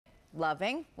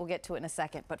loving. We'll get to it in a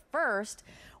second. But first,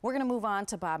 we're gonna move on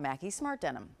to Bob Mackie Smart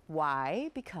Denim.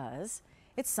 Why? Because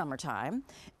it's summertime,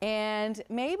 and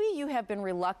maybe you have been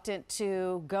reluctant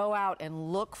to go out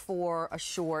and look for a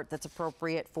short that's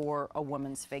appropriate for a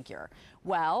woman's figure.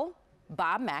 Well,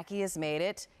 Bob Mackie has made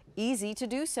it easy to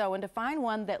do so and to find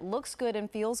one that looks good and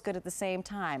feels good at the same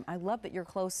time. I love that you're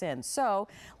close in. So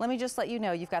let me just let you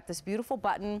know, you've got this beautiful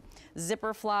button,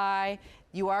 zipper fly.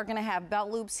 You are going to have belt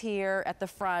loops here at the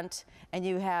front, and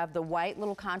you have the white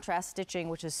little contrast stitching,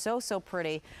 which is so, so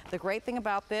pretty. The great thing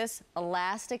about this,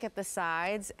 elastic at the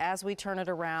sides as we turn it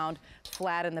around,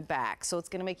 flat in the back. So it's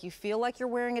going to make you feel like you're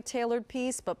wearing a tailored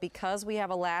piece, but because we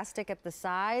have elastic at the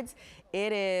sides,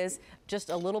 it is just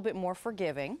a little bit more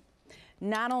forgiving.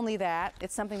 Not only that,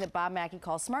 it's something that Bob Mackie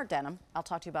calls Smart Denim. I'll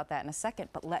talk to you about that in a second,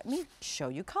 but let me show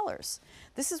you colors.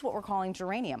 This is what we're calling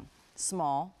geranium,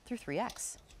 small through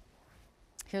 3X.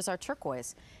 Here's our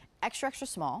turquoise, extra, extra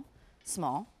small,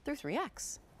 small through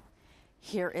 3X.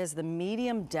 Here is the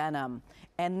medium denim,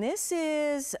 and this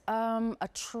is a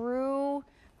true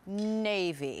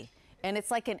navy. And it's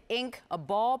like an ink, a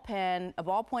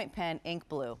ballpoint pen, ink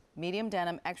blue. Medium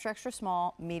denim, extra, extra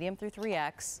small, medium through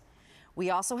 3X. We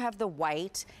also have the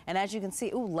white, and as you can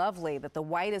see, ooh, lovely that the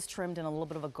white is trimmed in a little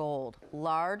bit of a gold.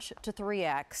 Large to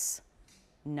 3X,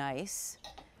 nice.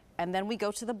 And then we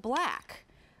go to the black,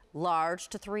 large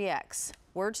to 3X.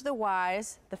 Word to the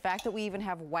wise, the fact that we even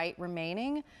have white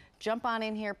remaining, jump on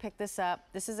in here, pick this up.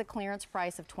 This is a clearance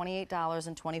price of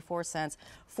 $28.24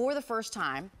 for the first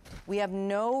time. We have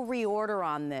no reorder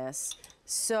on this.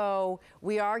 So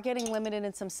we are getting limited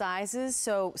in some sizes,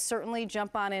 so certainly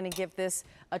jump on in and give this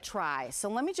a try. So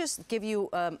let me just give you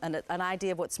an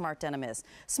idea of what Smart Denim is.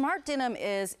 Smart Denim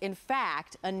is, in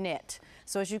fact, a knit.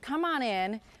 So as you come on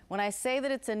in, when I say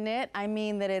that it's a knit, I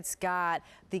mean that it's got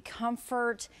the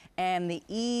comfort and the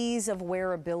ease of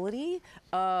wearability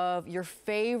of your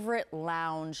favorite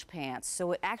lounge pants.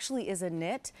 So it actually is a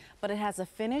knit, but it has a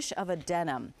finish of a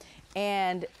denim.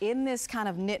 And in this kind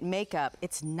of knit makeup,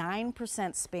 it's 9%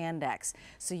 spandex.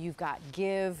 So you've got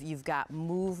give, you've got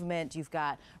movement, you've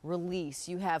got release,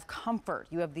 you have comfort.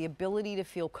 You have the ability to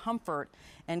feel comfort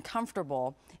and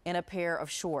comfortable in a pair of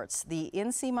shorts. The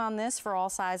inseam on this for all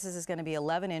sizes is going to be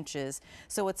 11 inches.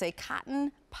 So it's a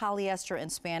cotton, polyester, and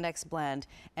spandex blend.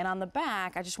 And on the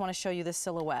back, I just want to show you this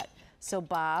silhouette. So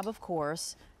Bob, of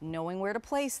course, knowing where to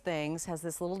place things, has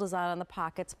this little design on the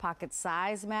pockets. Pocket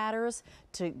size matters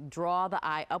to draw the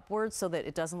eye upwards so that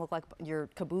it doesn't look like your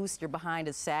caboose, your behind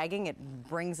is sagging. It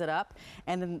brings it up.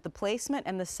 And then the placement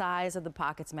and the size of the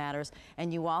pockets matters.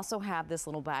 And you also have this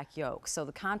little back yoke. So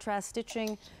the contrast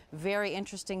stitching, very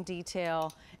interesting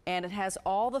detail. And it has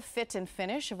all the fit and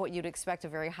finish of what you'd expect a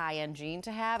very high-end jean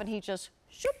to have. And he just,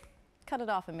 shoop, cut it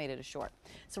off and made it a short.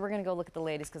 So we're gonna go look at the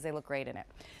ladies because they look great in it.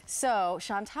 So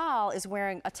Chantal is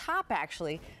wearing a top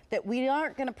actually that we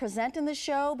aren't gonna present in the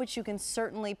show, but you can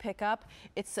certainly pick up.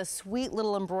 It's a sweet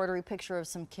little embroidery picture of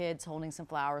some kids holding some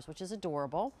flowers, which is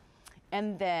adorable.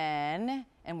 And then,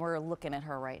 and we're looking at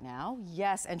her right now,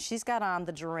 yes, and she's got on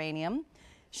the geranium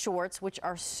shorts, which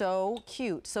are so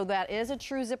cute. So that is a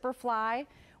true zipper fly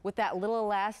with that little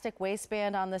elastic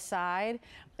waistband on the side.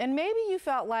 And maybe you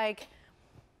felt like,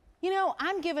 you know,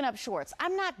 I'm giving up shorts.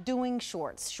 I'm not doing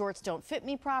shorts. Shorts don't fit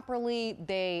me properly.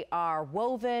 They are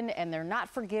woven and they're not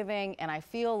forgiving. And I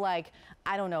feel like,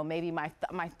 I don't know, maybe my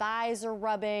thighs are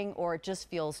rubbing, or it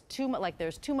just feels too much like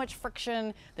there's too much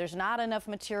friction. There's not enough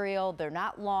material. They're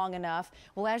not long enough.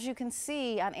 Well, as you can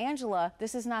see on Angela,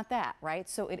 this is not that, right?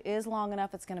 So it is long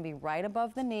enough. It's going to be right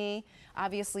above the knee.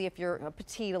 Obviously, if you're a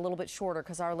petite, a little bit shorter,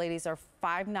 because our ladies are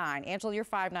 5'9". Angela, you're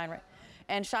 5'9", right?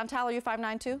 And Chantal, are you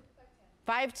 5'9" too?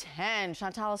 5'10",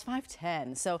 Chantal is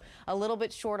 5'10", so a little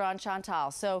bit short on Chantal.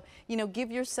 So, you know,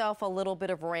 give yourself a little bit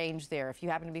of range there. If you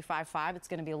happen to be 5'5", it's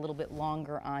gonna be a little bit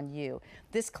longer on you.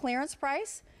 This clearance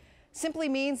price simply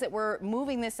means that we're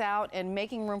moving this out and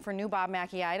making room for new Bob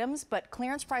Mackie items, but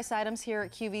clearance price items here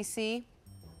at QVC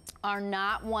are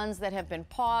not ones that have been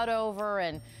pawed over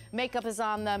and makeup is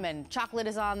on them and chocolate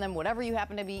is on them, whatever you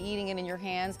happen to be eating it in your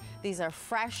hands. These are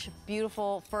fresh,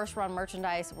 beautiful, first run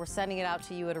merchandise. We're sending it out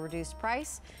to you at a reduced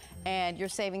price, and you're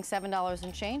saving $7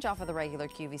 and change off of the regular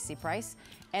QVC price.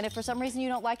 And if for some reason you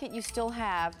don't like it, you still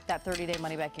have that 30-day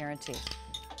money-back guarantee.